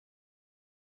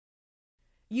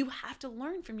You have to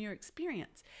learn from your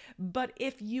experience. But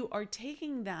if you are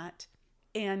taking that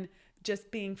and just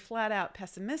being flat out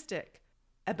pessimistic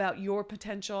about your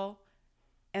potential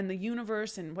and the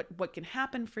universe and what can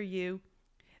happen for you,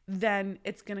 then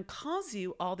it's going to cause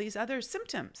you all these other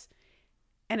symptoms.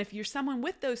 And if you're someone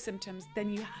with those symptoms, then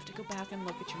you have to go back and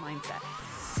look at your mindset.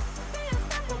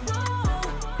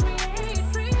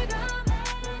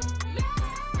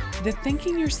 The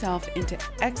Thinking Yourself into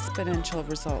Exponential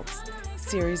Results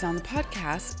series on the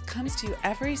podcast comes to you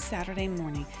every Saturday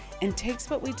morning and takes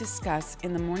what we discuss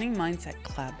in the Morning Mindset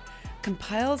Club,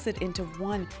 compiles it into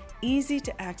one easy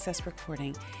to access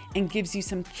recording, and gives you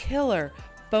some killer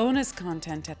bonus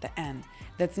content at the end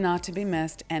that's not to be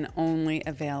missed and only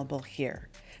available here.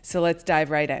 So let's dive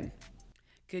right in.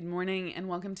 Good morning and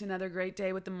welcome to another great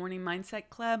day with the Morning Mindset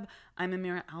Club. I'm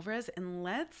Amira Alvarez and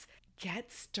let's get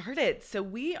started. So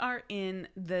we are in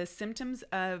the symptoms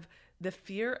of the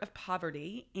fear of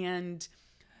poverty, and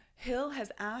Hill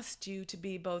has asked you to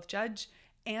be both judge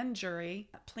and jury,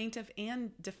 plaintiff and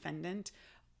defendant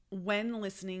when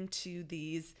listening to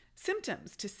these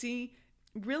symptoms to see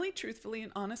really truthfully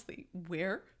and honestly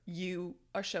where you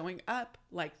are showing up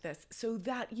like this so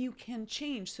that you can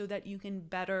change, so that you can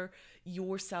better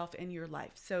yourself and your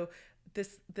life. So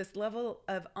this level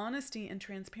of honesty and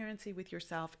transparency with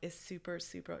yourself is super,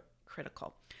 super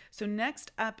critical. So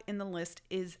next up in the list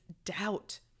is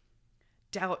doubt.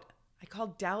 Doubt. I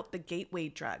call doubt the gateway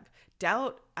drug.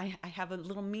 Doubt, I have a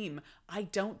little meme. I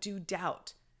don't do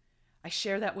doubt. I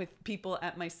share that with people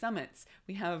at my summits.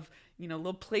 We have,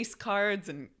 little place cards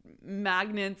and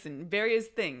magnets and various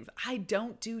things. I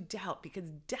don't do doubt because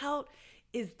doubt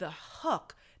is the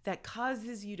hook that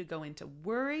causes you to go into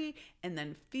worry and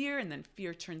then fear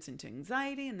turns into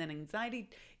anxiety, and then anxiety,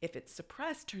 if it's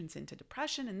suppressed, turns into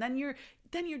depression, and then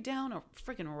you're down a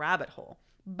freaking rabbit hole.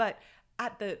 But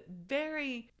at the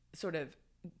very sort of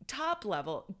top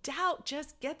level, doubt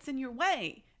just gets in your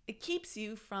way. It keeps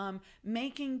you from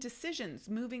making decisions,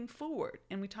 moving forward.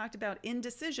 And we talked about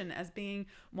indecision as being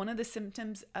one of the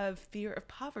symptoms of fear of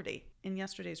poverty in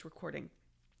yesterday's recording.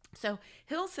 So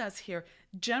Hill says here,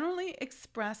 generally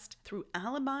expressed through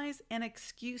alibis and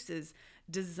excuses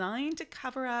designed to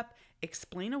cover up,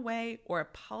 explain away, or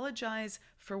apologize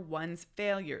for one's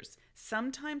failures,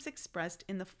 sometimes expressed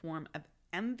in the form of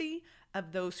envy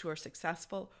of those who are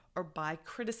successful or by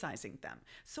criticizing them.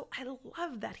 So I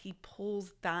love that he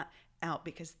pulls that out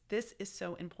because this is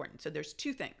so important. So there's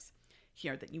two things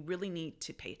here that you really need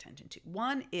to pay attention to.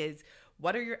 One is,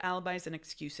 what are your alibis and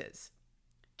excuses?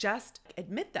 Just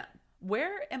admit them.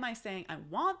 Where am I saying I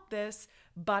want this,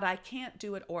 but I can't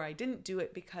do it, or I didn't do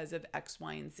it because of X,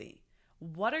 Y, and Z?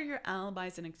 What are your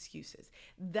alibis and excuses?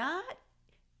 That,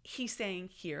 he's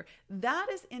saying here, that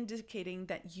is indicating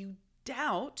that you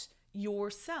doubt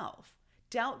yourself,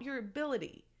 doubt your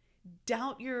ability,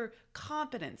 doubt your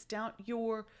competence, doubt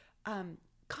your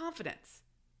confidence.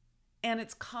 And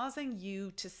it's causing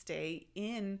you to stay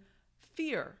in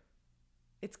fear.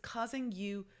 It's causing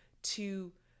you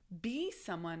to be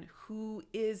someone who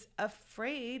is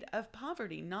afraid of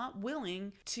poverty, not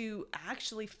willing to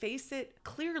actually face it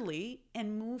clearly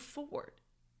and move forward.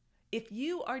 If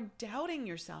you are doubting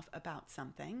yourself about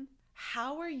something,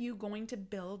 how are you going to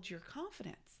build your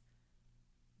confidence?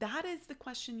 That is the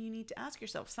question you need to ask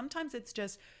yourself. Sometimes it's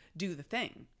just do the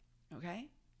thing, okay?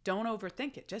 Don't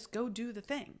overthink it. Just go do the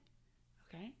thing,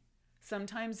 okay?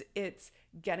 Sometimes it's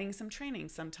getting some training.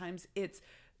 Sometimes it's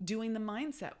doing the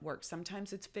mindset work.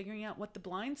 Sometimes it's figuring out what the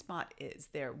blind spot is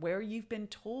there, where you've been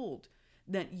told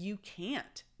that you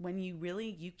can't, when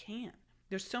you can.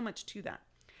 There's so much to that.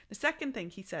 The second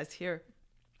thing he says here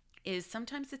is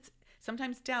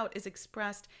sometimes doubt is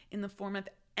expressed in the form of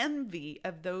envy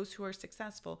of those who are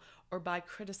successful or by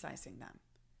criticizing them.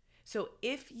 So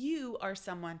if you are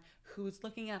someone who's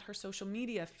looking at her social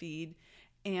media feed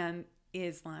and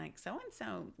is like,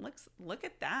 so-and-so, look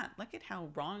at that. Look at how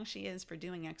wrong she is for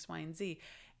doing X, Y, and Z.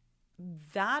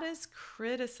 That is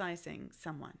criticizing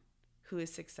someone who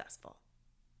is successful,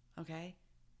 okay?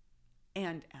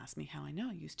 And ask me how I know.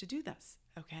 I used to do this,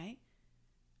 okay?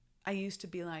 I used to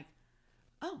be like,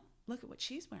 oh, look at what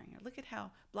she's wearing, or look at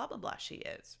how blah, blah, blah she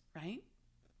is, right?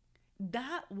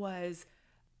 That was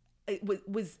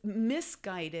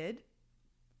misguided.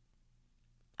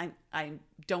 I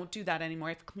don't do that anymore.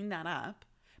 I've cleaned that up.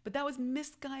 But that was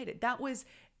misguided. That was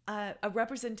a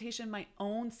representation of my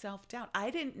own self-doubt. I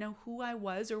didn't know who I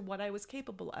was or what I was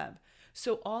capable of.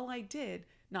 So all I did,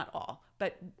 not all,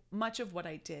 but much of what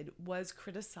I did was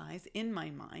criticize in my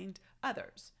mind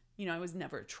others. I was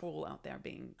never a troll out there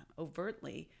being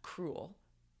overtly cruel.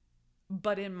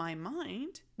 But in my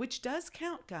mind, which does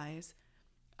count, guys,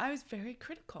 I was very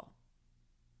critical.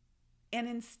 And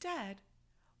instead,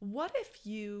 what if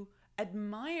you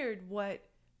admired what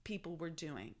people were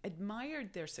doing,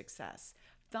 admired their success,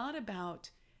 thought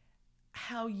about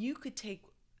how you could take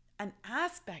an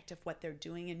aspect of what they're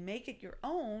doing and make it your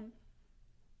own,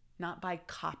 not by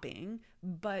copying,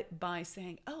 but by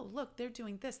saying, oh, look, they're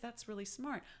doing this. That's really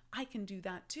smart. I can do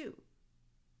that too.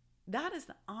 That is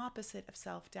the opposite of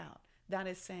self-doubt. That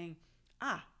is saying,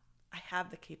 I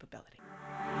have the capability.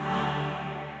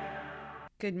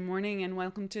 Good morning and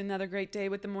welcome to another great day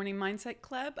with the Morning Mindset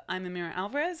Club. I'm Amira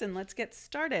Alvarez and let's get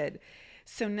started.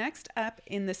 So next up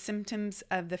in the symptoms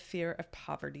of the fear of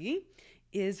poverty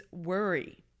is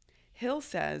worry. Hill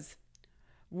says,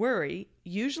 worry,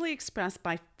 usually expressed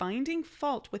by finding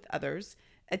fault with others,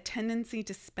 a tendency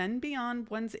to spend beyond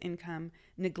one's income,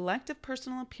 neglect of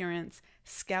personal appearance,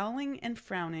 scowling and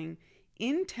frowning,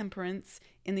 intemperance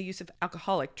in the use of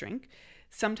alcoholic drink,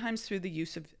 sometimes through the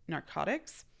use of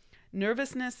narcotics,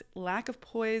 nervousness, lack of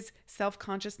poise,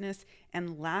 self-consciousness,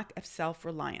 and lack of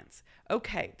self-reliance.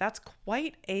 Okay, that's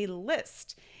quite a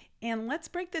list. And let's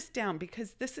break this down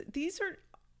because these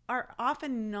are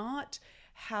often not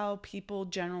how people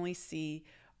generally see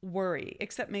worry,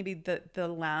 except maybe the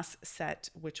last set,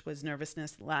 which was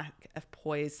nervousness, lack of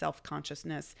poise,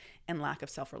 self-consciousness, and lack of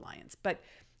self-reliance. But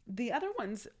the other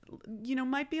ones,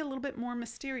 might be a little bit more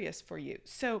mysterious for you.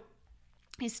 So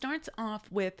he starts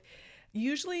off with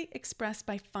usually expressed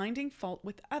by finding fault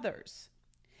with others.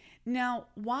 Now,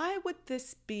 why would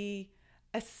this be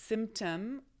a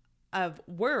symptom of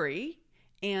worry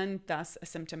and thus a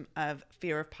symptom of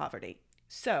fear of poverty?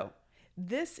 So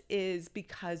this is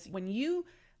because when you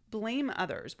blame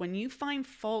others, when you find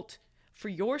fault for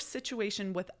your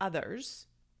situation with others,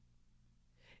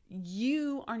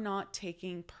 you are not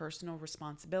taking personal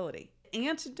responsibility.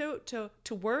 Antidote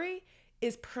to worry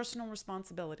is personal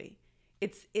responsibility.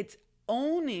 It's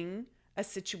owning a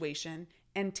situation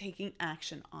and taking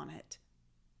action on it.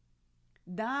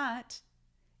 That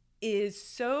is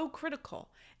so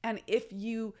critical. And if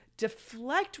you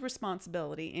deflect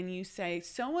responsibility and you say,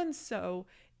 so-and-so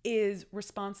is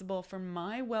responsible for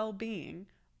my well-being,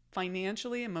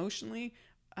 financially, emotionally,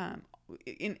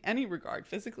 in any regard,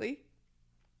 physically,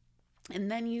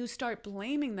 and then you start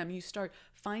blaming them, you start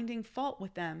finding fault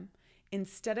with them,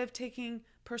 instead of taking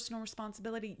personal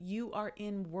responsibility, you are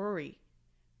in worry.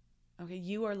 Okay,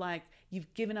 you are like,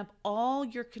 you've given up all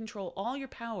your control, all your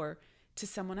power to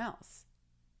someone else.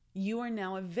 You are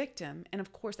now a victim. And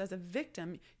of course, as a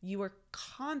victim, you are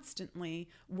constantly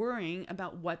worrying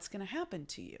about what's going to happen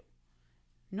to you.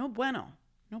 No bueno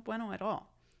at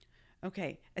all.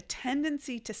 Okay, a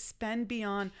tendency to spend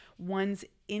beyond one's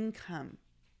income.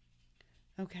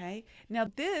 Okay, now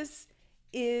this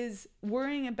is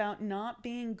worrying about not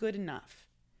being good enough.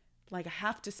 Like I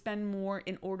have to spend more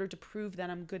in order to prove that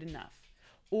I'm good enough.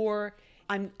 Or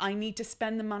I need to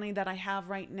spend the money that I have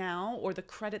right now or the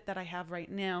credit that I have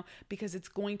right now because it's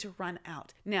going to run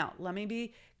out. Now, let me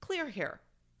be clear here.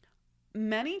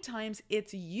 Many times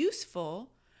it's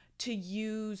useful to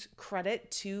use credit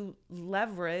to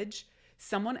leverage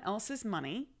someone else's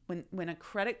money. When a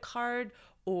credit card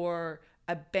or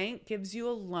a bank gives you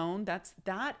a loan,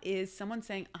 that is someone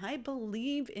saying, I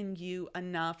believe in you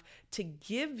enough to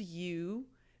give you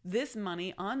this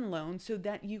money on loan so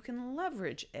that you can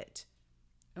leverage it.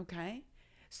 Okay?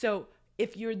 So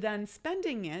if you're then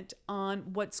spending it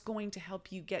on what's going to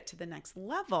help you get to the next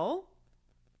level,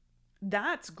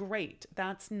 that's great.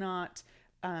 That's not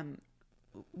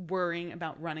worrying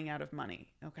about running out of money,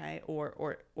 okay?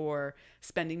 Or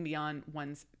spending beyond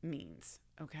one's means,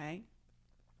 okay?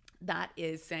 That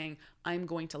is saying, I'm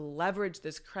going to leverage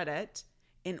this credit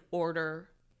in order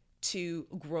to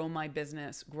grow my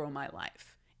business, grow my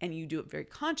life. And you do it very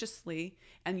consciously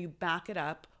and you back it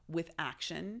up with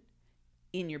action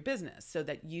in your business so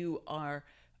that you are,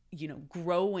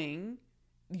 growing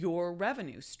your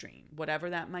revenue stream, whatever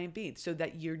that might be, so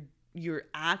that you're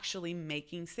actually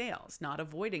making sales, not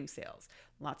avoiding sales.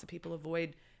 Lots of people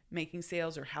avoid making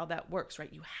sales or how that works,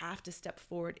 right? You have to step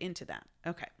forward into that.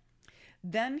 Okay.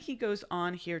 Then he goes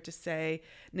on here to say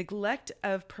neglect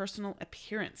of personal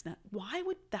appearance. Now, why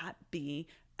would that be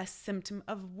a symptom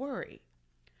of worry?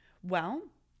 Well,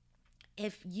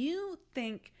 if you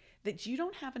think that you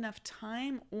don't have enough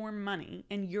time or money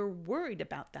and you're worried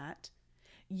about that,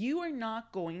 you are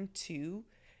not going to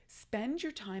spend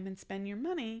your time and spend your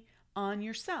money on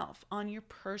yourself, on your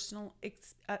personal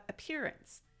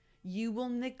appearance. You will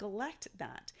neglect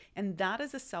that. And that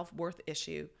is a self-worth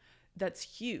issue that's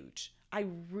huge. I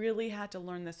really had to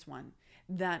learn this one,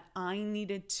 that I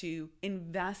needed to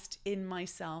invest in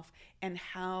myself and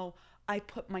how I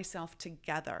put myself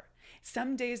together.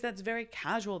 Some days that's very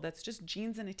casual. That's just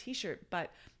jeans and a t-shirt,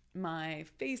 but my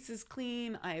face is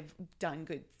clean. I've done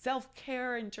good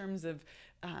self-care in terms of,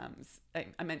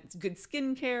 I meant good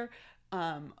skincare,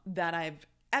 that I've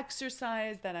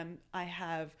exercised, that I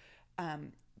have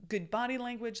good body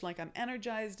language, like I'm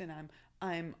energized and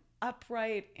I'm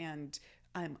upright and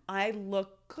I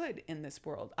look good in this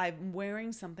world. I'm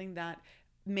wearing something that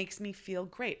makes me feel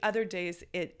great. Other days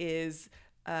it is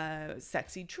a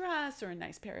sexy dress or a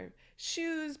nice pair of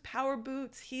shoes, power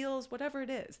boots, heels, whatever it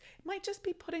is. It might just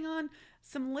be putting on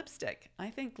some lipstick.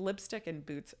 I think lipstick and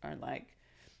boots are like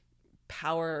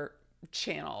power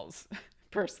channels,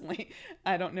 personally.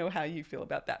 I don't know how you feel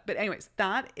about that. But anyways,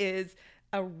 that is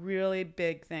a really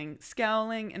big thing.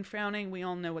 Scowling and frowning, we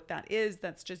all know what that is.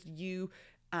 That's just you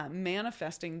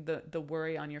manifesting the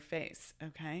worry on your face,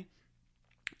 okay?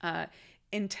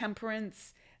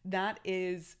 Intemperance, that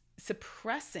is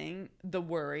suppressing the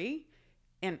worry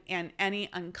and any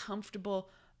uncomfortable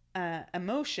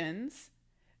emotions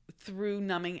through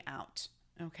numbing out,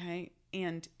 okay?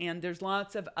 And there's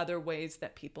lots of other ways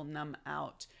that people numb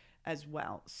out as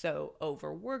well. So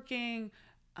overworking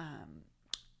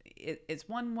is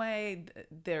one way.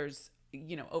 There's,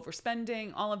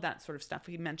 overspending, all of that sort of stuff.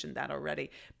 We mentioned that already.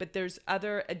 But there's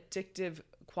other addictive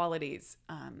qualities.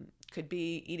 Could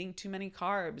be eating too many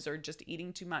carbs or just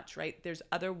eating too much, right? There's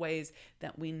other ways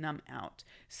that we numb out.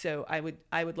 So I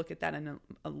would look at that in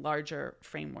a larger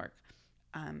framework.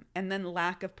 And then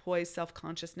lack of poise,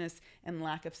 self-consciousness, and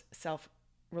lack of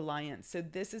self-reliance. So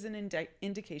this is an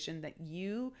indication that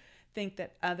you think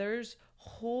that others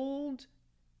hold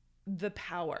the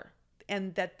power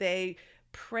and that they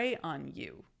prey on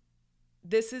you.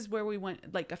 This is where we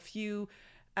went, like a few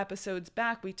episodes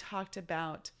back, we talked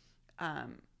about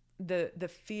the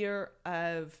fear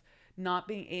of not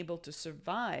being able to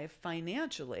survive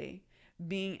financially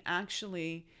being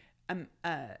actually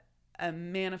a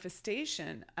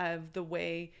manifestation of the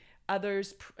way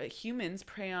humans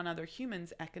prey on other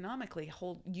humans economically,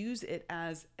 use it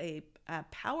as a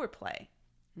power play,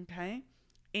 okay?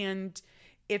 And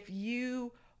if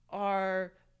you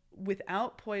are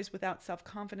without poise, without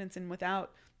self-confidence, and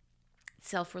without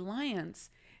self-reliance,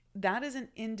 that is an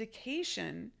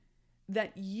indication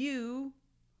that you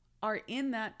are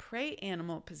in that prey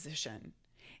animal position.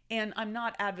 And I'm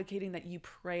not advocating that you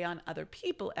prey on other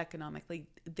people economically.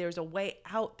 There's a way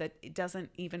out that it doesn't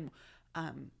even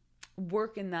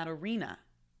work in that arena.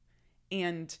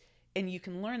 And you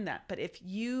can learn that. But if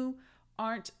you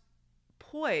aren't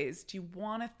poised, you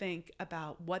want to think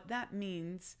about what that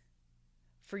means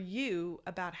for you,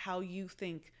 about how you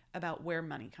think about where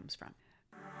money comes from.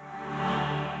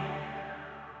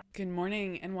 Good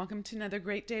morning and welcome to another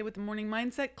great day with the Morning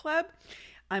Mindset Club.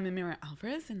 I'm Amira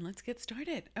Alvarez and let's get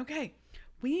started. Okay,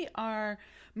 we are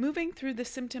moving through the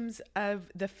symptoms of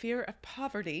the fear of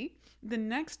poverty. The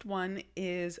next one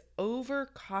is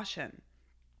overcaution.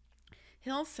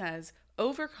 Hill says,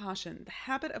 overcaution, the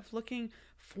habit of looking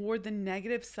for the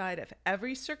negative side of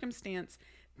every circumstance,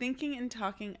 thinking and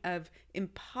talking of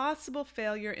impossible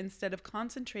failure instead of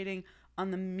concentrating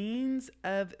on the means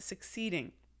of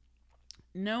succeeding.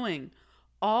 Knowing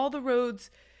all the roads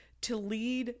to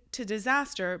lead to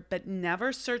disaster, but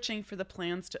never searching for the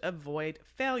plans to avoid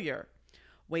failure.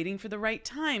 Waiting for the right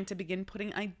time to begin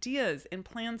putting ideas and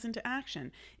plans into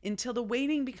action until the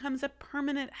waiting becomes a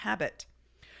permanent habit.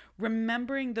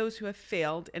 Remembering those who have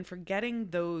failed and forgetting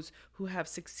those who have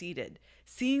succeeded.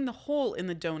 Seeing the hole in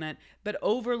the donut, but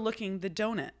overlooking the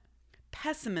donut.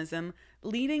 Pessimism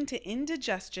leading to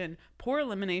indigestion, poor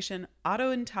elimination,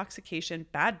 auto-intoxication,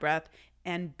 bad breath,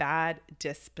 and bad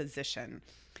disposition.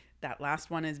 That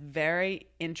last one is very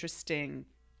interesting,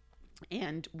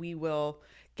 and we will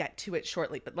get to it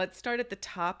shortly. But let's start at the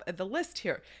top of the list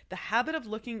here. The habit of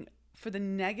looking for the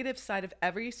negative side of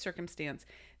every circumstance,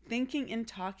 thinking and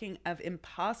talking of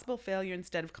impossible failure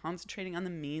instead of concentrating on the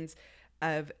means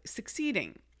of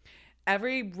succeeding.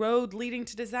 Every road leading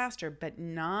to disaster, but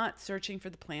not searching for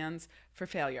the plans for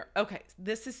failure. Okay,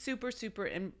 this is super, super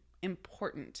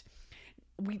important.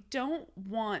 We don't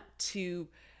want to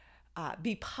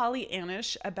be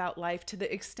Pollyannish about life to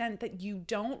the extent that you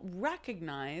don't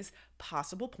recognize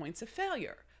possible points of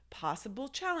failure, possible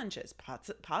challenges,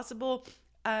 possible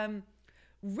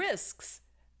risks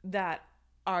that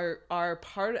are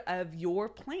part of your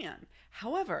plan.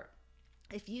 However,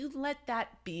 if you let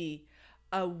that be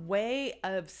a way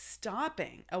of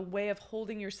stopping, a way of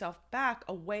holding yourself back,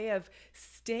 a way of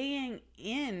staying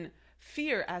in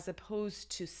fear as opposed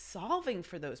to solving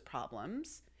for those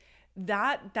problems,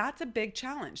 That's a big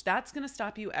challenge. That's going to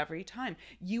stop you every time.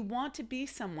 You want to be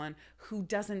someone who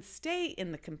doesn't stay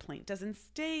in the complaint, doesn't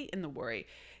stay in the worry,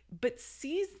 but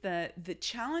sees the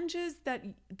challenges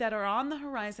that are on the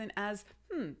horizon as,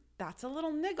 that's a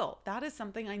little niggle. That is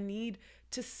something I need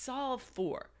to solve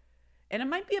for. And it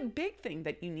might be a big thing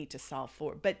that you need to solve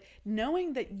for, but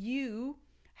knowing that you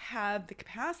have the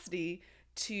capacity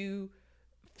to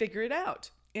figure it out.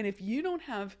 And if you don't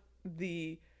have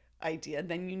the idea,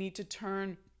 then you need to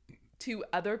turn to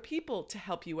other people to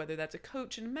help you, whether that's a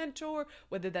coach and a mentor,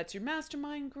 whether that's your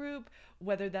mastermind group,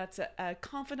 whether that's a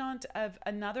confidant of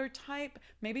another type.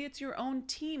 Maybe it's your own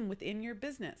team within your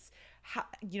business.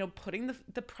 Putting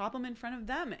the problem in front of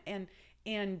them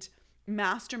and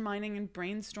masterminding and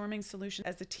brainstorming solutions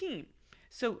as a team.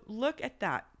 So look at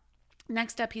that.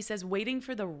 Next up, he says, waiting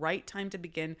for the right time to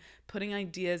begin putting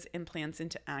ideas and plans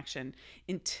into action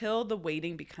until the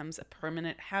waiting becomes a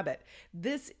permanent habit.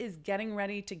 This is getting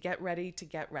ready to get ready to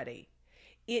get ready.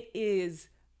 It is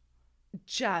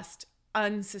just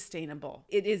unsustainable.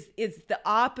 It's the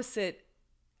opposite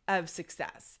of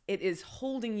success. It is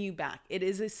holding you back. It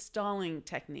is a stalling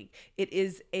technique. It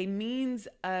is a means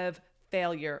of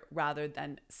failure rather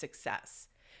than success.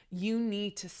 You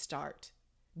need to start.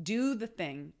 Do the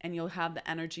thing and you'll have the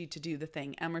energy to do the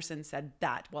thing. Emerson said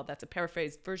that. Well, that's a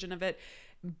paraphrased version of it,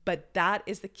 but that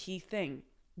is the key thing.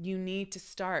 You need to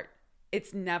start.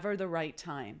 It's never the right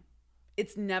time.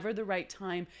 It's never the right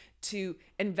time to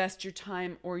invest your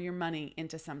time or your money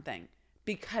into something.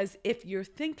 Because if you're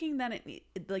thinking that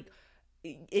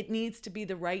it needs to be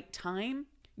the right time,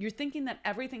 you're thinking that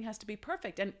everything has to be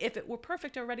perfect. And if it were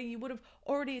perfect already, you would have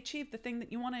already achieved the thing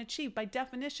that you want to achieve. By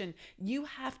definition, you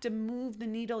have to move the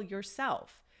needle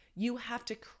yourself. You have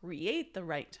to create the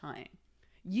right time.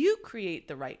 You create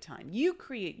the right time. You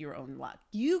create your own luck.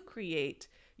 You create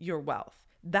your wealth.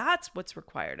 That's what's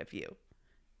required of you.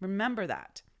 Remember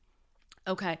that.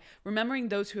 Okay, remembering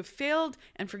those who have failed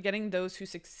and forgetting those who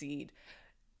succeed.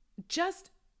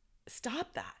 Just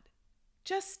stop that.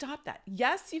 Just stop that.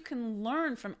 Yes, you can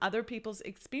learn from other people's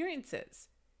experiences.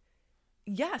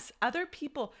 Yes, other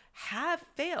people have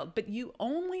failed, but you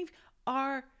only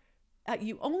fail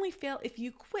if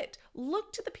you quit.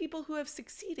 Look to the people who have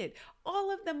succeeded.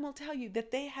 All of them will tell you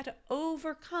that they had to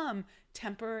overcome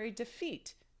temporary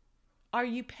defeat. Are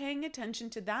you paying attention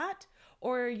to that?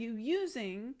 Or are you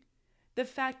using the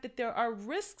fact that there are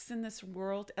risks in this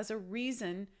world as a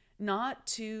reason not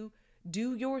to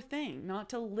do your thing, not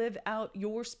to live out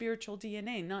your spiritual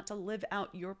DNA, not to live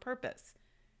out your purpose?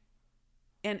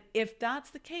 And if that's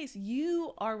the case,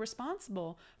 you are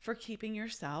responsible for keeping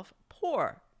yourself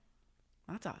poor.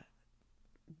 That's a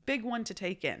big one to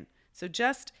take in. So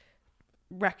just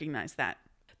recognize that.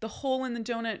 The hole in the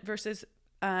donut versus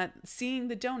seeing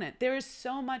the donut. There is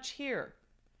so much here.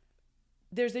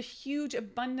 There's a huge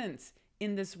abundance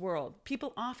in this world.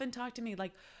 People often talk to me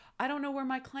like, I don't know where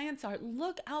my clients are.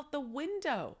 Look out the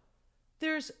window.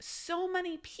 There's so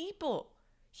many people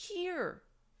here.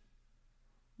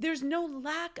 There's no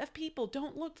lack of people.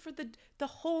 Don't look for the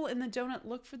hole in the donut.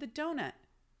 Look for the donut.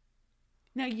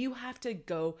 Now you have to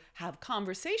go have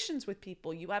conversations with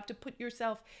people. You have to put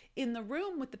yourself in the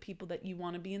room with the people that you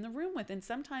want to be in the room with. And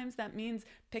sometimes that means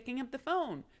picking up the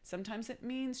phone. Sometimes it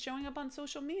means showing up on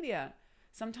social media.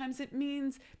 Sometimes it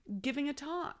means giving a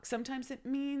talk. Sometimes it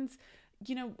means,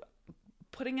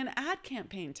 putting an ad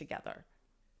campaign together.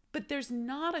 But there's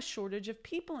not a shortage of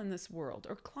people in this world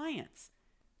or clients.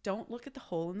 Don't look at the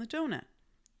hole in the donut.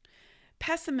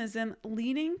 Pessimism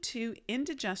leading to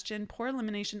indigestion, poor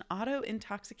elimination,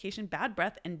 auto-intoxication, bad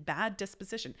breath, and bad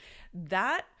disposition.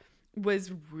 That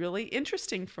was really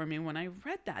interesting for me when I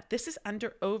read that. This is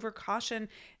under overcaution.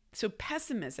 So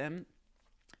pessimism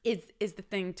is the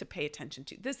thing to pay attention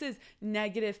to. This is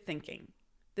negative thinking.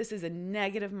 This is a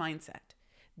negative mindset.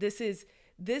 This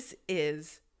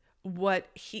is what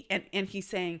he's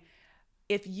saying.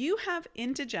 If you have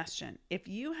indigestion, if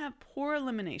you have poor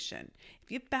elimination,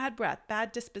 if you have bad breath,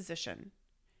 bad disposition,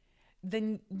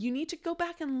 then you need to go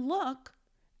back and look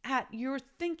at your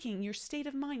thinking, your state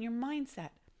of mind, your mindset.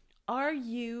 Are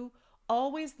you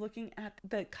always looking at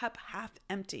the cup half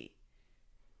empty?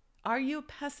 Are you a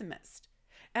pessimist?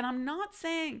 And I'm not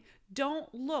saying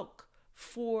don't look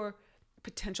for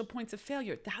potential points of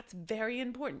failure. That's very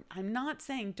important. I'm not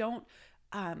saying don't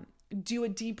do a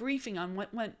debriefing on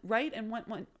what went right and what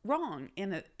went wrong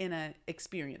in a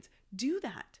experience. Do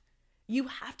that. You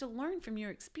have to learn from your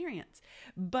experience.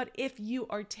 But if you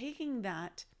are taking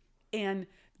that and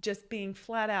just being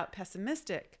flat out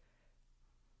pessimistic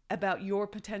about your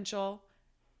potential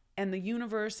and the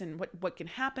universe and what can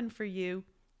happen for you,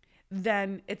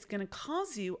 then it's going to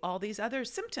cause you all these other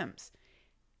symptoms.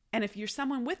 And if you're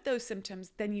someone with those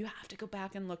symptoms, then you have to go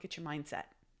back and look at your mindset.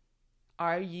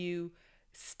 Are you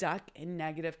stuck in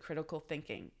negative critical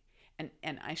thinking?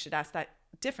 And I should ask that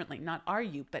differently. Not are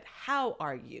you, but how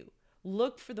are you?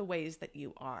 Look for the ways that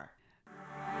you are.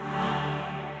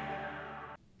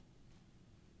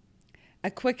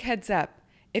 A quick heads up.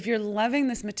 If you're loving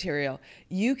this material,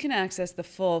 you can access the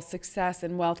full Success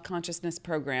and Wealth Consciousness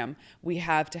program we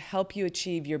have to help you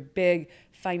achieve your big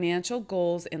financial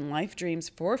goals and life dreams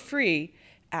for free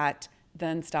at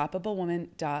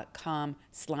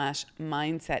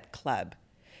theunstoppablewoman.com/mindset club.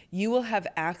 You will have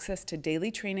access to daily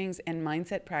trainings and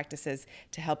mindset practices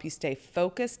to help you stay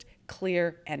focused,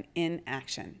 clear, and in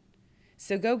action.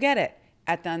 So go get it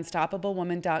at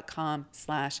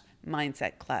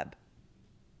theunstoppablewoman.com/mindset club.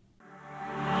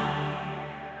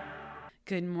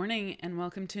 Good morning and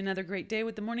welcome to another great day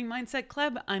with the Morning Mindset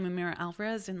Club. I'm Amira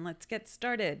Alvarez and let's get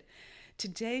started.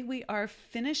 Today we are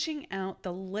finishing out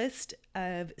the list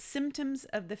of symptoms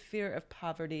of the fear of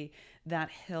poverty that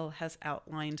Hill has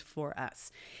outlined for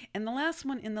us. And the last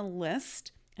one in the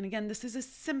list, and again, this is a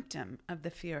symptom of the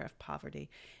fear of poverty,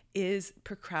 is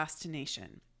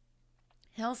procrastination.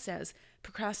 Hill says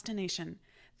procrastination,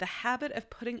 the habit of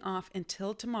putting off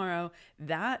until tomorrow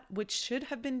that which should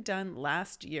have been done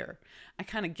last year. I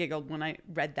kind of giggled when I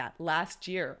read that. Last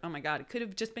year. Oh my God, it could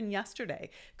have just been yesterday.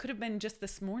 It could have been just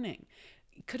this morning.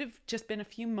 It could have just been a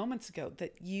few moments ago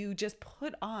that you just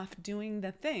put off doing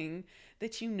the thing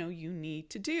that you know you need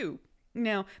to do.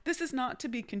 Now, this is not to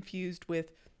be confused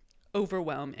with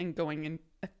overwhelm and going in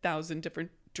 1,000 different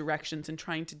directions and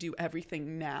trying to do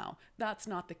everything now. That's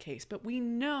not the case. But we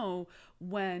know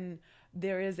when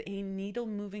there is a needle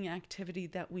moving activity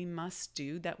that we must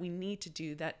do, that we need to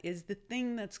do, that is the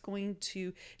thing that's going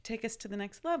to take us to the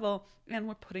next level, and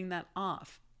we're putting that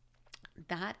off.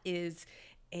 That is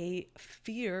a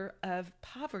fear of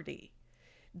poverty.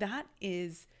 That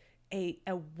is a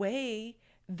way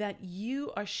that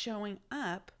you are showing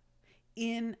up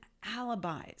in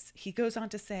alibis. He goes on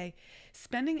to say,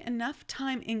 spending enough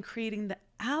time in creating the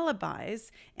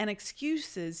alibis and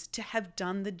excuses to have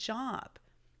done the job.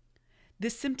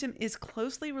 This symptom is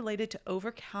closely related to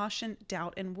overcaution,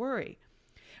 doubt, and worry.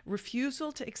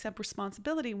 Refusal to accept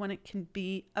responsibility when it can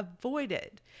be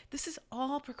avoided. This is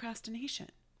all procrastination,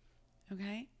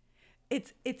 okay?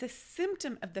 It's a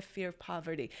symptom of the fear of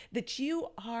poverty, that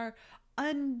you are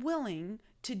unwilling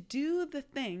to do the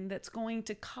thing that's going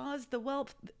to cause the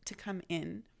wealth to come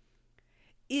in,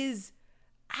 is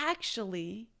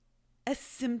actually a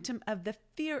symptom of the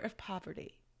fear of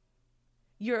poverty.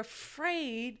 You're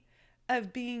afraid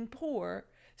of being poor,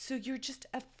 so you're just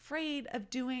afraid of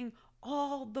doing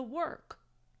all the work,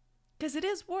 because it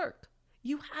is work.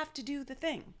 You have to do the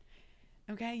thing,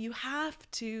 okay? You have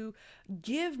to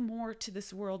give more to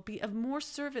this world, be of more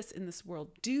service in this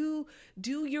world, do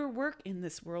your work in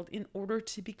this world in order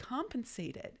to be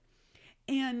compensated.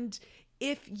 And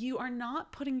if you are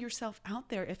not putting yourself out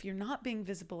there, if you're not being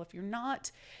visible, if you're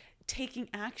not taking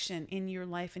action in your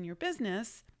life and your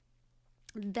business,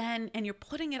 and you're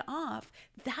putting it off,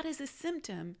 that is a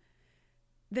symptom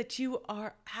that you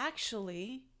are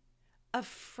actually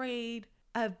afraid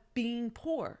of being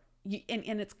poor.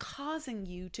 And it's causing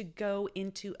you to go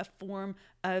into a form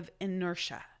of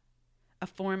inertia.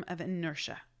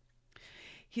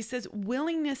 He says,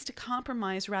 willingness to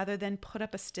compromise rather than put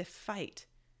up a stiff fight.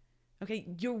 Okay,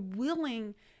 you're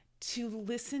willing to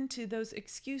listen to those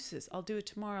excuses. I'll do it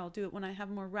tomorrow. I'll do it when I have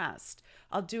more rest.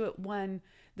 I'll do it when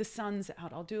the sun's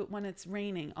out. I'll do it when it's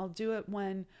raining. I'll do it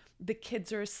when the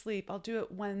kids are asleep. I'll do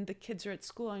it when the kids are at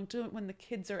school. I'll do it when the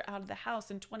kids are out of the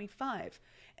house in 25.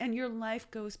 And your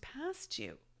life goes past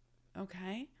you,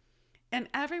 okay? And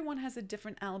everyone has a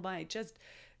different alibi. Just,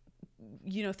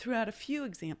 threw out a few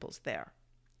examples there.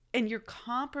 And you're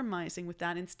compromising with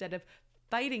that instead of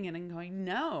fighting it and going,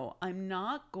 no, I'm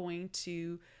not going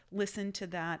to listen to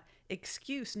that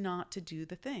excuse not to do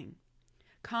the thing.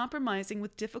 Compromising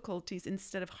with difficulties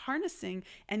instead of harnessing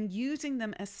and using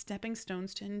them as stepping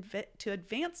stones to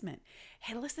advancement.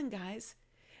 Hey, listen, guys,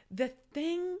 the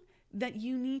thing that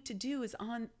you need to do is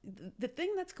the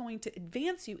thing that's going to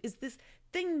advance you is this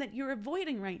thing that you're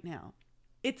avoiding right now.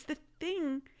 It's the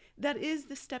thing that is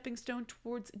the stepping stone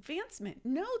towards advancement.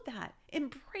 Know that.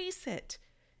 Embrace it.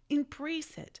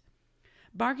 Embrace it.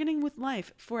 Bargaining with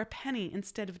life for a penny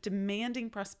instead of demanding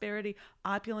prosperity,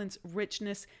 opulence,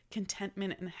 richness,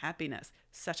 contentment, and happiness.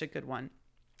 Such a good one.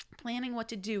 Planning what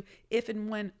to do if and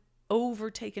when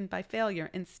overtaken by failure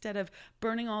instead of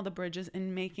burning all the bridges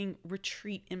and making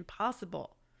retreat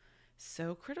impossible.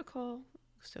 So critical.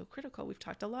 So critical. We've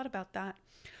talked a lot about that.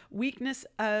 Weakness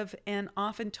of and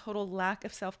often total lack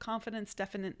of self-confidence,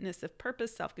 definiteness of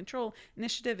purpose, self-control,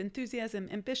 initiative, enthusiasm,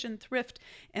 ambition, thrift,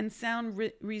 and sound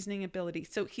reasoning ability.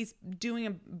 So he's doing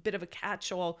a bit of a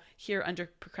catch-all here under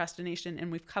procrastination,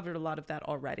 and we've covered a lot of that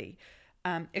already.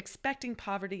 Expecting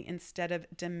poverty instead of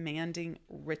demanding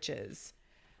riches.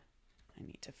 I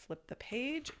need to flip the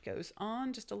page. It goes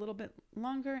on just a little bit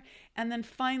longer. And then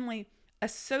finally,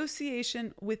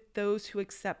 association with those who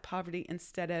accept poverty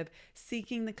instead of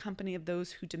seeking the company of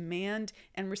those who demand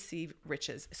and receive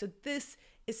riches. So this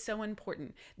is so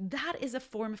important. That is a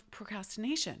form of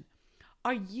procrastination.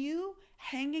 Are you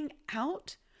hanging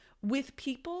out with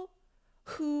people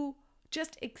who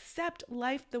just accept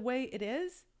life the way it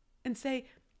is and say,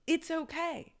 it's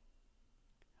okay?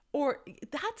 Or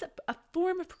that's a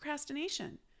form of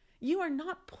procrastination. You are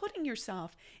not putting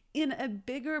yourself in a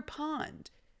bigger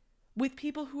pond with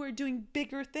people who are doing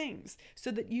bigger things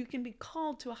so that you can be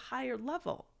called to a higher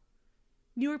level.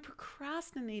 You are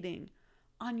procrastinating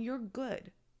on your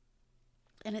good.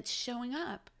 And it's showing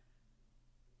up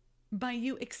by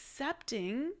you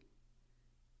accepting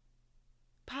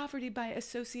poverty by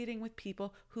associating with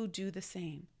people who do the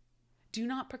same. Do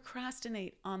not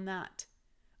procrastinate on that.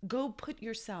 Go put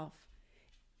yourself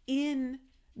in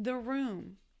the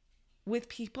room with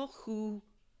people who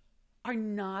are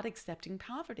not accepting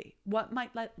poverty. What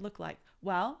might that look like?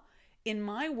 Well, in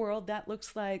my world, that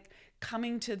looks like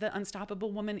coming to the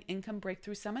Unstoppable Woman Income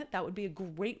Breakthrough Summit. That would be a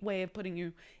great way of putting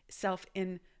yourself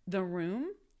in the room.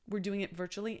 We're doing it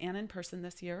virtually and in person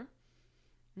this year.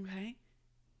 Okay?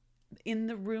 In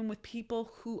the room with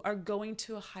people who are going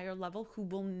to a higher level, who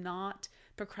will not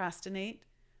procrastinate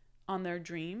on their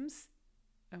dreams,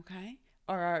 okay?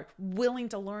 Or are willing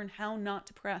to learn how not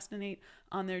to procrastinate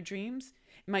on their dreams.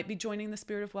 It might be joining the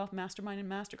Spirit of Wealth Mastermind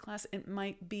and Masterclass. It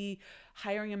might be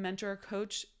hiring a mentor or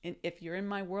coach. And if you're in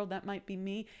my world, that might be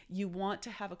me. You want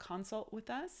to have a consult with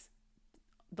us.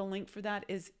 The link for that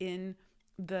is in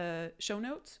the show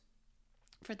notes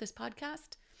for this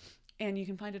podcast. And you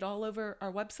can find it all over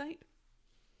our website.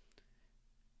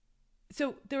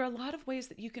 So there are a lot of ways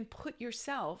that you can put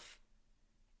yourself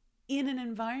in an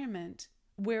environment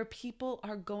where people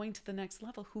are going to the next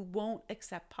level who won't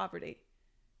accept poverty.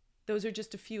 Those are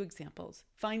just a few examples.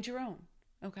 Find your own,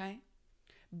 okay?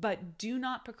 But do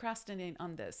not procrastinate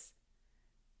on this.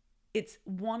 It's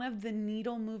one of the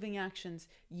needle-moving actions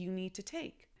you need to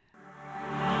take.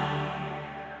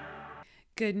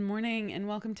 Good morning and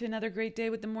welcome to another great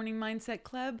day with the Morning Mindset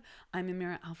Club. I'm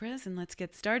Amira Alvarez and let's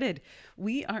get started.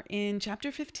 We are in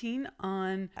chapter 15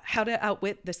 on how to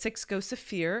outwit the 6 ghosts of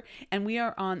fear, and we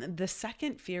are on the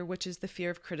second fear, which is the fear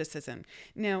of criticism.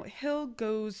 Now, Hill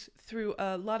goes through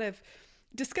a lot of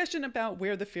discussion about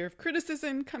where the fear of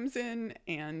criticism comes in,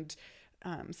 and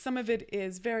some of it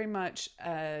is very much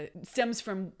stems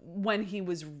from when he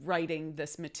was writing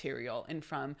this material and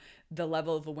from the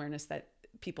level of awareness that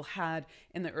people had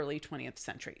in the early 20th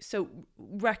century. So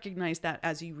recognize that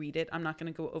as you read it. I'm not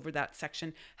going to go over that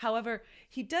section. However,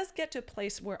 he does get to a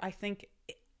place where I think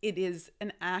it is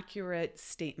an accurate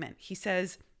statement. He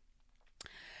says,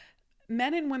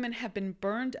 men and women have been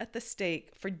burned at the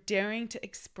stake for daring to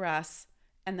express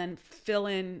and then fill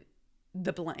in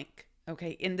the blank.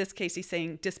 Okay. In this case, he's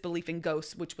saying disbelief in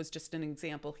ghosts, which was just an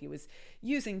example he was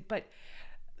using. But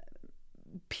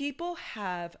people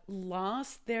have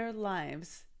lost their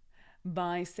lives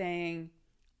by saying,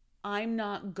 I'm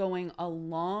not going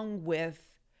along with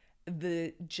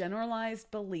the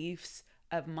generalized beliefs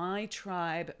of my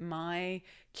tribe, my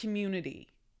community.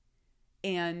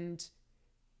 And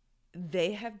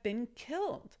they have been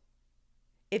killed.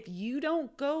 If you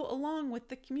don't go along with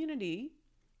the community,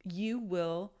 you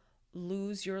will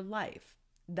lose your life.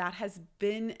 That has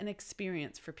been an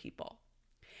experience for people.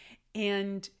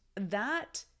 And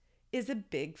that is a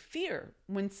big fear.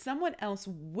 When someone else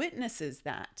witnesses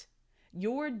that,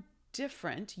 you're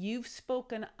different, you've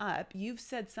spoken up, you've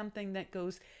said something that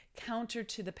goes counter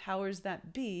to the powers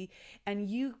that be, and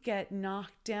you get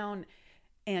knocked down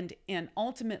and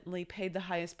ultimately paid the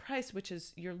highest price, which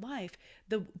is your life.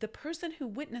 The person who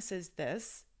witnesses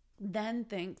this then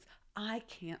thinks, I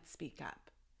can't speak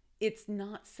up. It's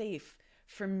not safe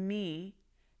for me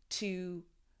to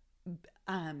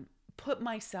put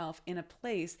myself in a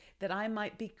place that I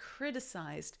might be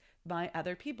criticized by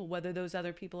other people, whether those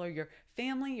other people are your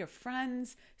family, your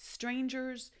friends,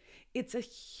 strangers. It's a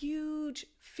huge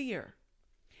fear.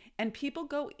 And people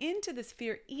go into this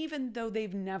fear even though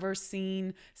they've never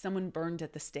seen someone burned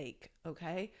at the stake,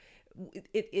 okay?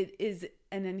 It is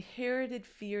an inherited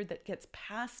fear that gets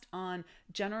passed on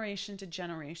generation to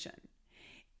generation.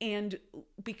 And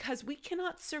because we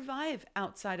cannot survive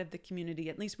outside of the community,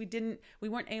 at least we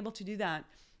weren't able to do that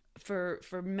for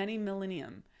many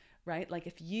millennium, right? Like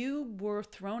if you were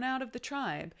thrown out of the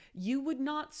tribe, you would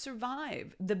not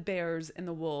survive the bears and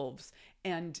the wolves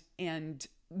and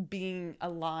being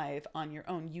alive on your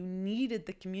own. You needed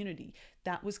the community.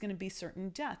 That was going to be certain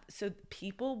death. So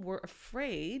people were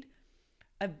afraid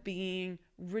of being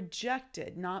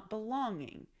rejected, not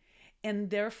belonging, and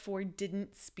therefore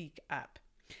didn't speak up.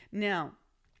 Now,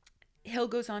 Hill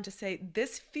goes on to say,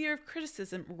 this fear of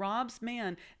criticism robs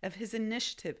man of his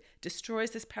initiative,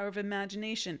 destroys his power of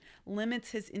imagination,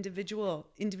 limits his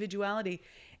individuality,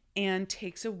 and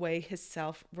takes away his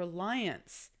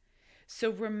self-reliance. So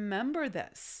remember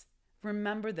this,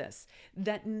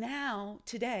 that now,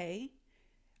 today,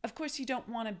 of course, you don't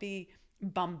want to be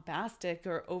bombastic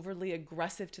or overly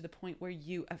aggressive to the point where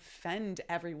you offend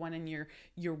everyone in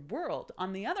your world.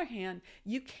 On the other hand,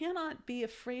 you cannot be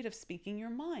afraid of speaking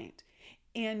your mind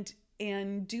and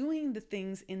doing the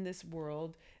things in this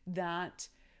world that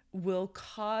will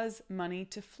cause money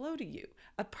to flow to you.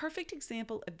 A perfect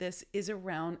example of this is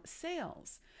around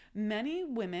sales. Many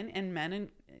women and men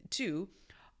too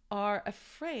are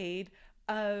afraid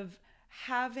of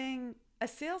having a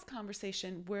sales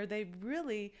conversation where they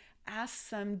really ask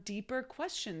some deeper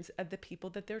questions of the people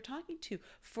that they're talking to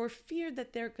for fear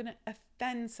that they're going to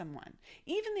offend someone.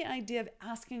 Even the idea of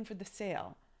asking for the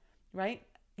sale, right?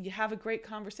 You have a great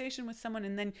conversation with someone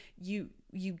and then you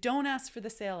don't ask for the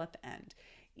sale at the end.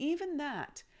 Even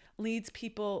that leads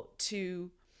people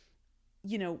to,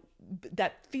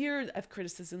 that fear of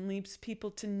criticism leads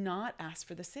people to not ask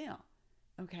for the sale.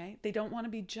 Okay? They don't want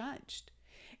to be judged.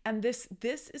 And this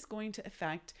is going to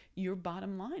affect your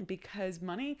bottom line because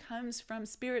money comes from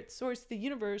spirit, source, the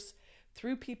universe,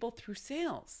 through people, through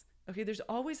sales. Okay, there's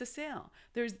always a sale.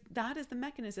 That is the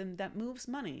mechanism that moves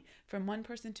money from one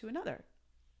person to another.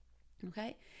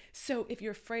 Okay, so if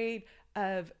you're afraid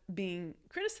of being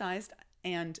criticized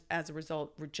and as a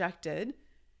result rejected,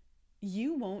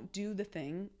 you won't do the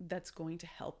thing that's going to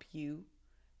help you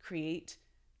create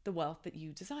the wealth that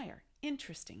you desire.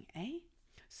 Interesting, eh?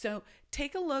 So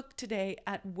take a look today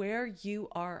at where you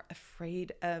are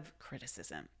afraid of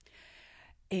criticism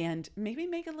and maybe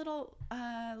make a little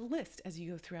list as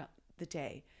you go throughout the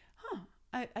day.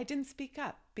 I didn't speak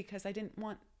up because I didn't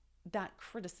want that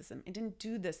criticism. I didn't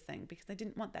do this thing because I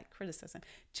didn't want that criticism.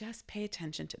 Just pay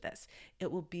attention to this.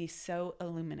 It will be so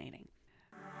illuminating.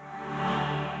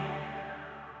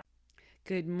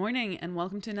 Good morning and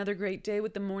welcome to another great day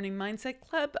with the Morning Mindset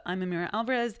Club. I'm Amira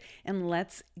Alvarez and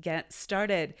let's get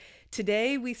started.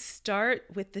 Today we start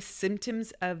with the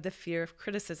symptoms of the fear of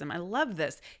criticism. I love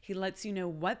this. He lets you know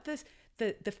what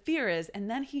the fear is and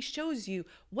then he shows you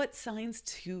what signs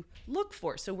to look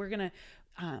for. So we're going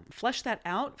to flesh that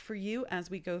out for you as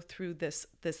we go through this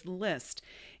list.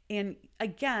 And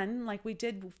again, like we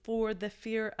did for the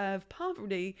fear of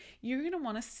poverty, you're going to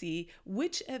want to see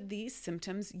which of these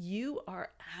symptoms you are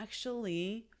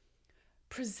actually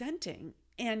presenting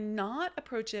and not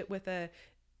approach it with a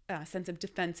sense of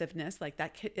defensiveness like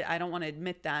that. I don't want to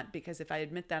admit that because if I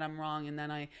admit that I'm wrong and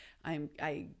then I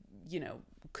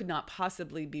could not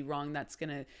possibly be wrong, that's going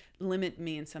to limit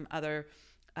me in some other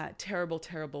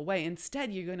terrible way.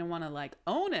 Instead, you're going to want to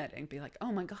own it and be like,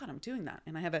 oh my God, I'm doing that.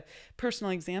 And I have a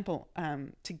personal example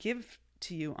to give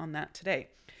to you on that today.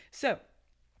 So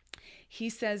he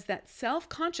says that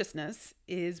self-consciousness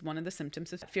is one of the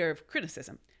symptoms of fear of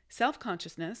criticism.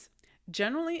 Self-consciousness,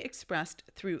 generally expressed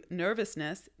through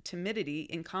nervousness, timidity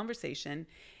in conversation,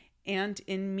 and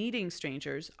in meeting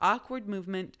strangers, awkward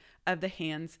movement of the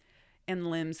hands and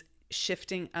limbs,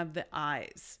 shifting of the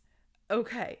eyes.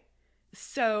 Okay.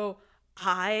 So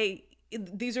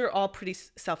these are all pretty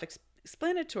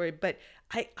self-explanatory, but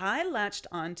I latched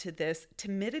onto this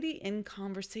timidity in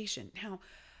conversation. Now,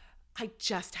 I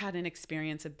just had an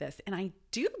experience of this, and I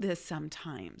do this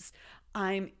sometimes.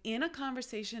 I'm in a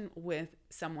conversation with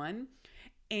someone,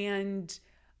 and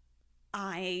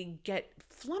I get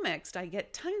flummoxed. I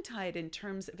get tongue-tied in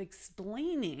terms of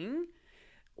explaining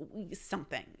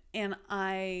something, and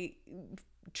I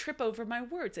trip over my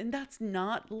words, and that's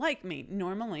not like me.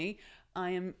 Normally,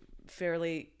 I am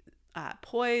fairly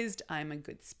poised. I'm a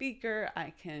good speaker.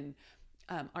 I can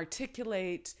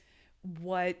articulate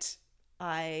what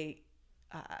I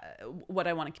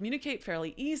want to communicate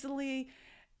fairly easily.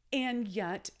 And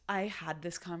yet, I had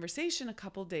this conversation a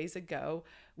couple days ago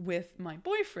with my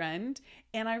boyfriend,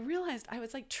 and I realized I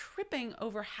was tripping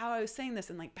over how I was saying this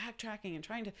and backtracking and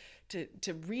trying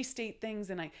to restate things,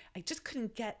 and I just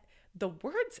couldn't get the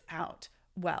words out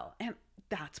well. And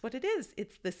that's what it is.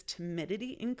 It's this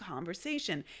timidity in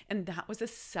conversation. And that was a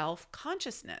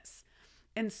self-consciousness.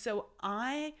 And so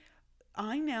I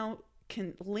now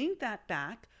can link that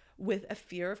back with a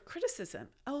fear of criticism.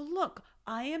 Oh, look,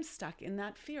 I am stuck in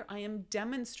that fear. I am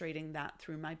demonstrating that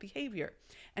through my behavior.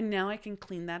 And now I can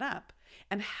clean that up.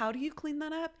 And how do you clean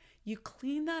that up? You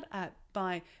clean that up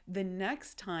by the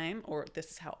next time, or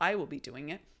this is how I will be doing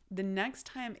it, the next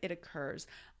time it occurs,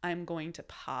 I'm going to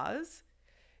pause,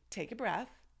 take a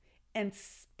breath, and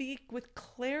speak with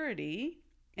clarity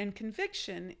and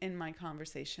conviction in my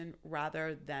conversation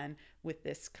rather than with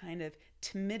this kind of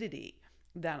timidity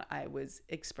that I was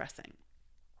expressing.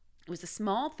 It was a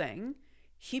small thing.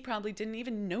 He probably didn't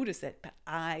even notice it, but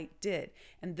I did.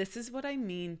 And this is what I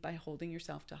mean by holding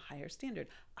yourself to a higher standard.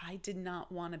 I did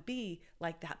not want to be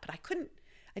like that, but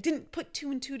I didn't put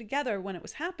two and two together when it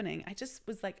was happening. I just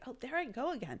was like, oh, there I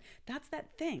go again. That's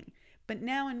that thing. But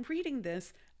now in reading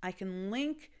this, I can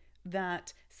link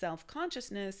that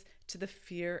self-consciousness to the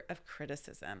fear of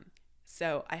criticism.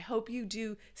 So I hope you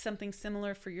do something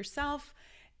similar for yourself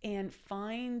and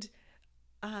find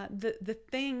the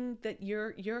thing that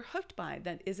you're hooked by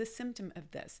that is a symptom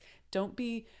of this. Don't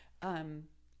be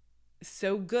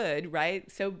so good,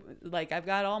 right? So like I've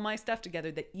got all my stuff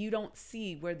together that you don't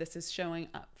see where this is showing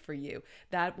up for you.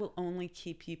 That will only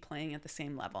keep you playing at the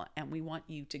same level, and we want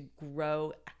you to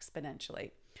grow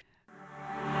exponentially.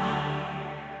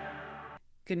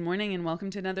 Good morning and welcome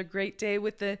to another great day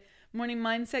with the Morning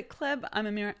Mindset Club. I'm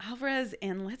Amira Alvarez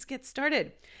and let's get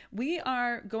started. We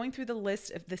are going through the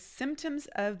list of the symptoms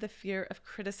of the fear of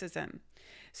criticism.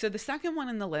 So the second one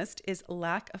in the list is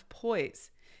lack of poise,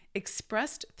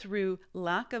 expressed through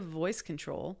lack of voice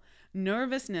control,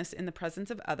 nervousness in the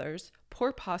presence of others,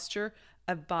 poor posture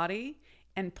of body,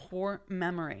 and poor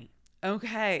memory.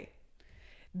 Okay,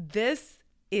 this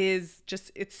is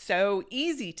just, it's so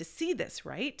easy to see this,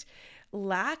 right?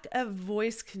 Lack of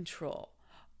voice control.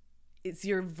 Is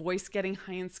your voice getting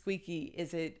high and squeaky?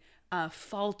 Is it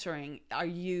faltering? Are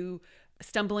you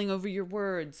stumbling over your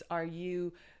words? Are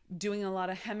you doing a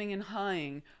lot of hemming and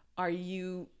hawing? Are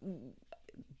you,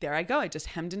 there I go, I just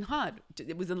hemmed and hawed.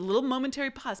 It was a little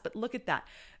momentary pause, but look at that.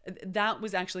 That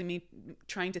was actually me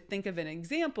trying to think of an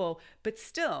example, but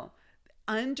still,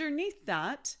 underneath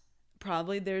that,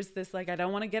 probably there's this like, I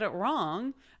don't want to get it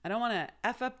wrong. I don't want to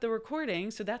F up the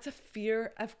recording. So that's a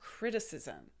fear of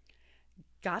criticism.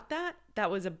 Got that? That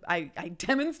was I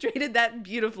demonstrated that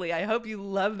beautifully. I hope you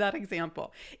love that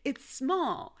example. It's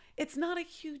small. It's not a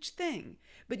huge thing,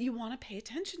 but you want to pay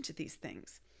attention to these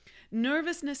things.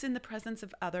 Nervousness in the presence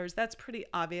of others. That's pretty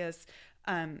obvious.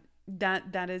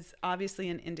 That is obviously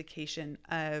an indication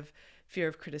of fear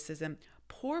of criticism.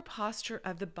 Poor posture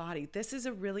of the body. This is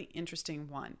a really interesting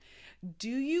one. Do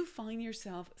you find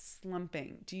yourself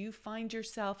slumping? Do you find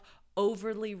yourself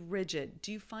overly rigid?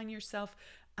 Do you find yourself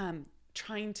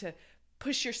trying to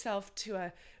push yourself to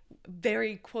a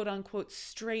very quote unquote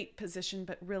straight position,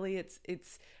 but really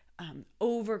it's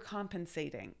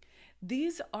overcompensating?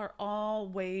 These are all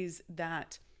ways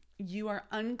that you are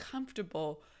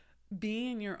uncomfortable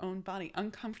being in your own body,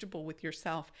 uncomfortable with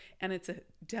yourself. And it's a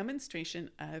demonstration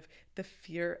of the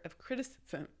fear of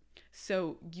criticism.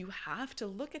 So you have to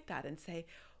look at that and say,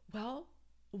 well,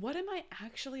 what am I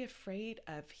actually afraid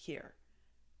of here?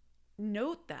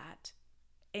 Note that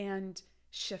and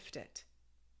shift it.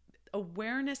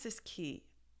 Awareness is key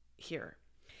here.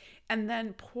 And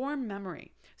then poor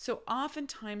memory. So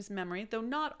oftentimes memory, though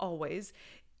not always,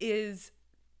 is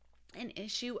an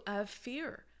issue of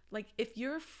fear. Like if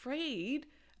you're afraid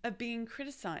of being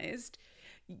criticized,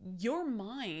 your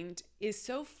mind is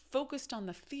so focused on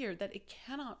the fear that it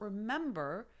cannot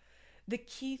remember the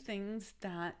key things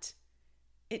that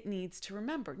it needs to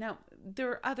remember. Now, there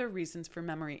are other reasons for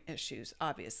memory issues,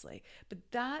 obviously, but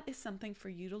that is something for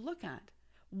you to look at.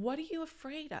 What are you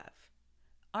afraid of?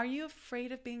 Are you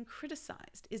afraid of being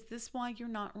criticized? Is this why you're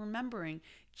not remembering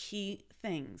key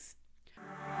things?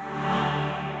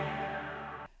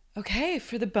 Okay,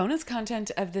 for the bonus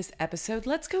content of this episode,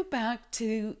 let's go back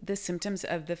to the symptoms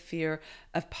of the fear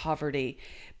of poverty,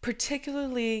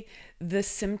 particularly the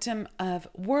symptom of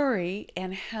worry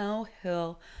and how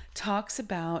Hill talks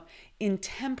about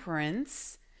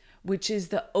intemperance, which is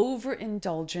the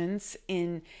overindulgence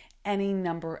in any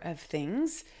number of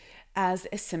things, as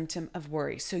a symptom of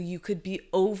worry. So you could be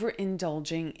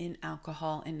overindulging in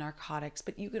alcohol and narcotics,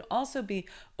 but you could also be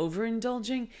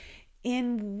overindulging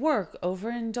in work,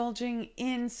 overindulging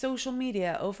in social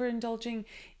media, overindulging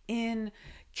in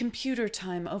computer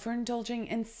time, overindulging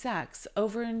in sex,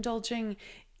 overindulging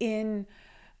in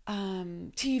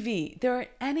TV. There are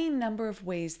any number of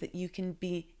ways that you can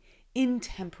be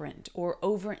intemperate or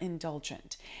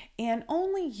overindulgent. And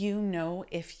only you know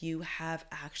if you have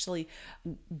actually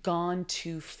gone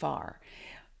too far.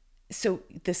 So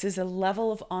this is a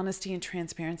level of honesty and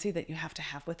transparency that you have to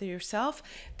have with yourself.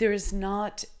 There is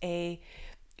not a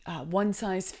one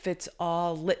size fits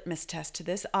all litmus test to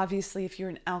this. Obviously, if you're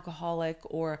an alcoholic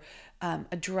or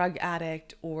a drug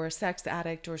addict or a sex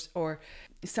addict or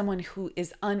someone who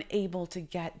is unable to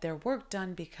get their work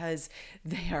done because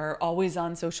they are always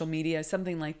on social media,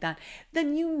 something like that,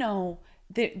 then you know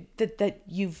that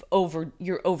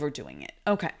you're overdoing it.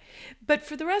 Okay. But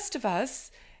for the rest of us,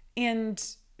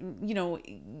 and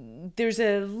there's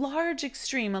a large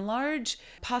extreme, a large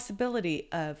possibility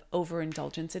of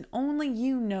overindulgence, and only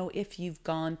you know if you've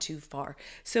gone too far.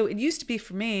 So it used to be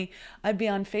for me, I'd be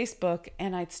on Facebook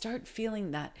and I'd start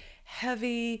feeling that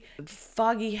heavy,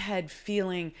 foggy head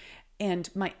feeling, and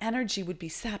my energy would be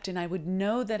sapped, and I would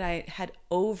know that I had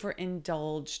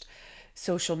overindulged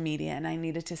social media and I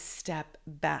needed to step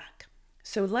back.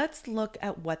 So let's look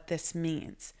at what this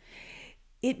means.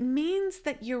 It means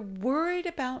that you're worried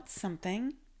about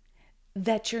something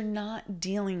that you're not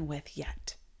dealing with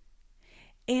yet.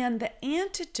 And the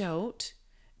antidote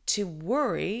to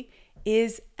worry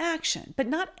is action, but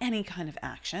not any kind of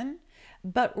action,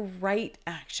 but right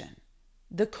action,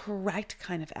 the correct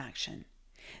kind of action,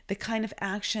 the kind of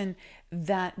action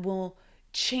that will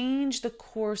change the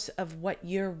course of what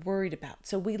you're worried about.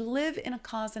 So we live in a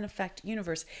cause and effect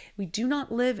universe. We do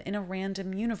not live in a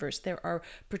random universe. There are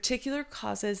particular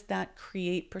causes that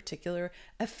create particular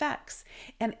effects.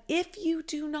 And if you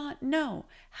do not know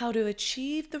how to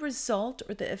achieve the result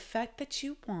or the effect that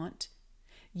you want,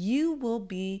 you will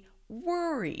be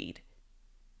worried.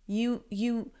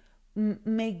 You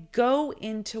may go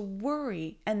into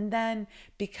worry, and then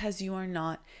because you are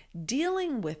not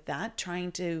dealing with that,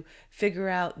 trying to figure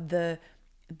out the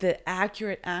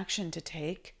accurate action to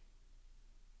take,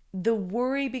 the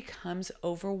worry becomes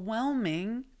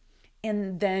overwhelming,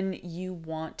 and then you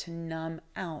want to numb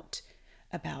out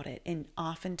about it. And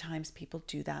oftentimes people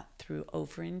do that through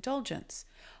overindulgence.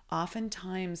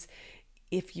 Oftentimes,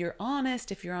 if you're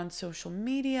honest, if you're on social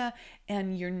media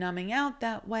and you're numbing out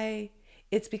that way,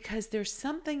 it's because there's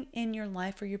something in your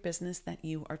life or your business that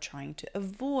you are trying to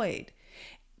avoid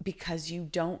because you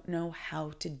don't know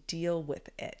how to deal with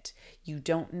it. You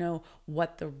don't know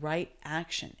what the right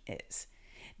action is.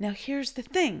 Now, here's the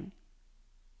thing.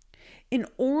 In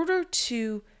order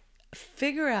to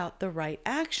figure out the right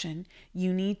action,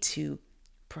 you need to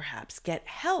perhaps get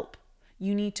help.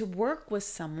 You need to work with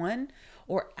someone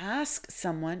or ask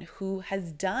someone who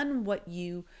has done what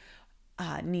you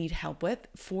need help with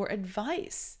for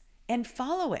advice and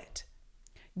follow it.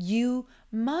 You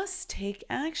must take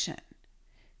action.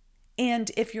 And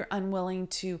if you're unwilling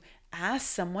to ask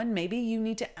someone, maybe you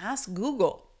need to ask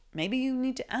Google. Maybe you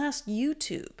need to ask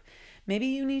YouTube. Maybe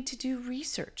you need to do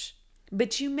research.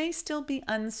 But you may still be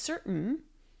uncertain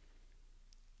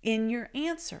in your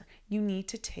answer. You need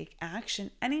to take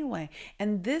action anyway.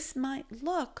 And this might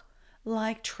look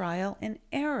like trial and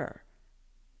error.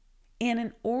 And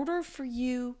in order for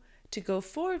you to go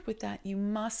forward with that, you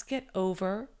must get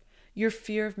over your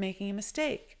fear of making a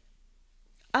mistake.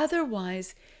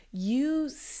 Otherwise, you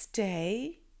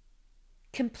stay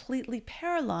completely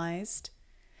paralyzed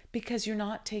because you're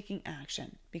not taking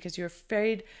action, because you're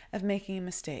afraid of making a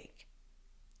mistake.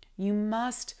 You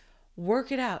must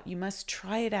work it out. You must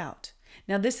try it out.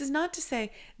 Now, this is not to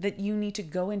say that you need to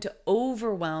go into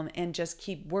overwhelm and just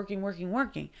keep working.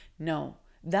 No.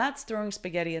 That's throwing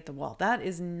spaghetti at the wall. That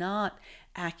is not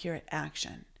accurate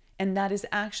action. And that is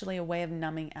actually a way of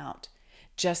numbing out,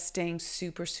 just staying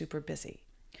super, super busy.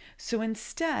 So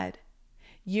instead,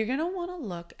 you're going to want to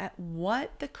look at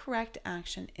what the correct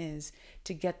action is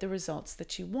to get the results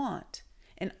that you want.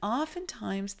 And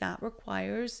oftentimes that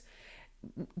requires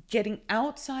getting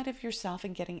outside of yourself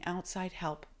and getting outside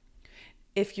help.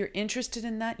 If you're interested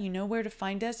in that, you know where to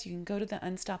find us. You can go to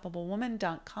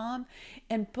theunstoppablewoman.com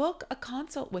and book a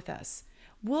consult with us.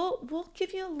 We'll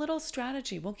give you a little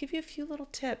strategy. We'll give you a few little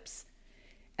tips,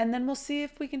 and then we'll see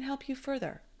if we can help you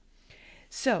further.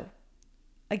 So,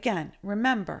 again,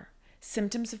 remember,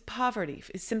 symptoms of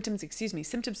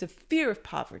fear of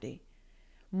poverty.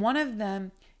 One of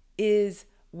them is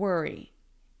worry.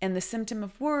 And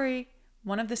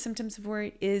one of the symptoms of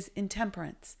worry is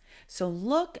intemperance. So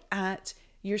look at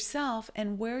yourself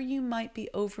and where you might be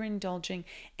overindulging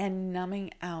and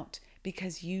numbing out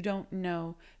because you don't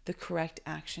know the correct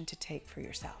action to take for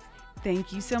yourself.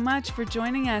 Thank you so much for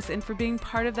joining us and for being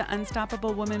part of the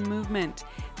Unstoppable Woman movement.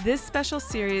 This special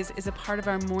series is a part of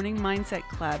our Morning Mindset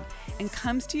Club and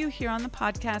comes to you here on the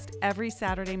podcast every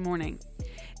Saturday morning.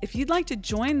 If you'd like to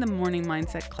join the Morning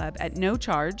Mindset Club at no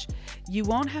charge, you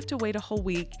won't have to wait a whole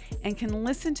week and can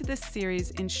listen to this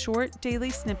series in short daily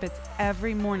snippets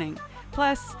every morning.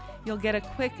 Plus, you'll get a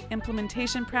quick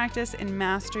implementation practice and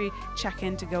mastery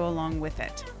check-in to go along with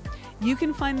it. You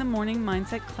can find the Morning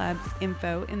Mindset Club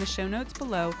info in the show notes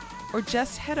below, or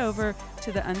just head over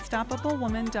to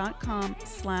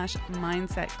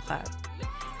theunstoppablewoman.com/mindset club.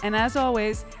 And as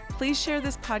always, please share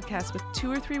this podcast with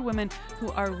 2 or 3 women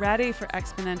who are ready for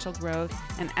exponential growth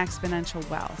and exponential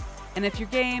wealth. And if you're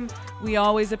game, we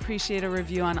always appreciate a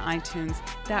review on iTunes.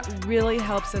 That really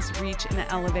helps us reach and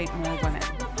elevate more women.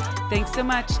 Thanks so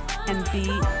much, and be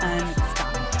unstoppable.